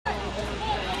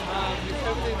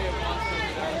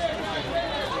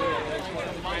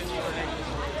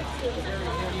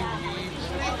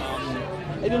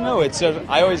I don't know.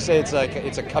 I always say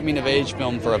it's a coming of age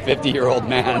film for a 50-year-old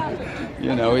man.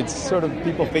 You know, it's sort of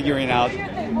people figuring out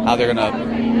how they're going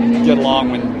to get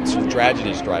along when some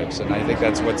tragedy strikes, and I think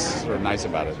that's what's sort of nice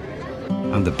about it.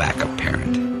 I'm the backup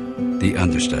parent, the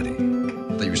understudy.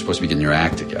 I thought you were supposed to be getting your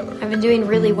act together. I've been doing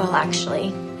really well, actually.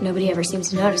 Nobody ever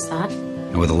seems to notice that.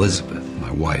 And with Elizabeth,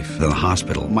 my wife, in the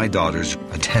hospital, my daughters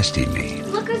are testing me.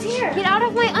 Look who's here. Get out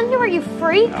of my underwear, you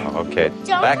freak. Oh, okay.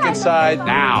 Don't Back inside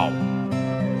now.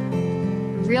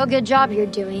 Real good job you're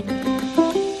doing.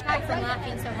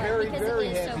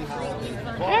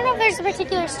 I don't know if there's a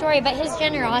particular story, but his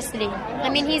generosity. I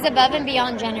mean, he's above and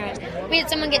beyond generous. We had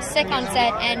someone get sick on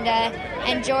set,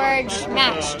 and George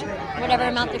matched whatever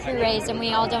amount the crew raised, and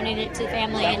we all donated it to the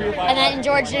family. And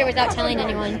George did it without telling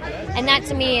anyone. And that,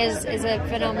 to me, is a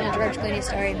phenomenal George Clooney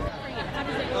story.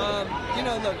 Look,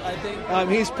 I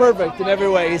think he's perfect in every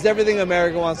way. He's everything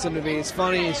America wants him to be. He's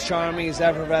funny, he's charming, he's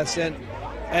effervescent,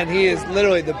 and he is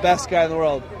literally the best guy in the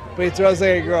world. But he throws like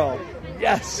a girl.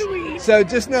 Yes. Sweet. So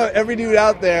just know, every dude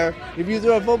out there, if you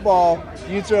throw a football,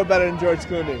 you throw better than George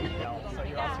Clooney.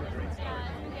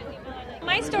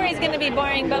 My story is going to be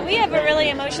boring, but we have a really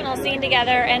emotional scene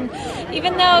together, and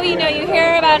even though, you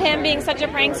hear about him being such a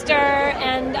prankster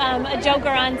and a joker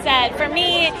on set, for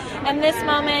me, in this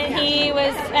moment, he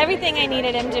was everything I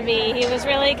needed him to be. He was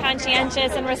really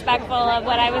conscientious and respectful of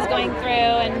what I was going through,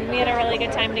 and we had a really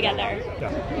good time together.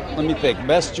 Let me think.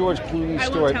 Best George Clooney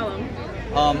story. I won't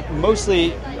tell him.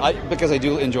 Mostly, because I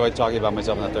do enjoy talking about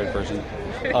myself in the third person.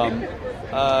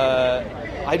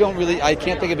 I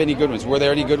can't think of any good ones. Were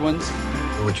there any good ones?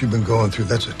 What you've been going through,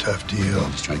 that's a tough deal.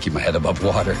 I'm just trying to keep my head above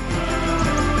water.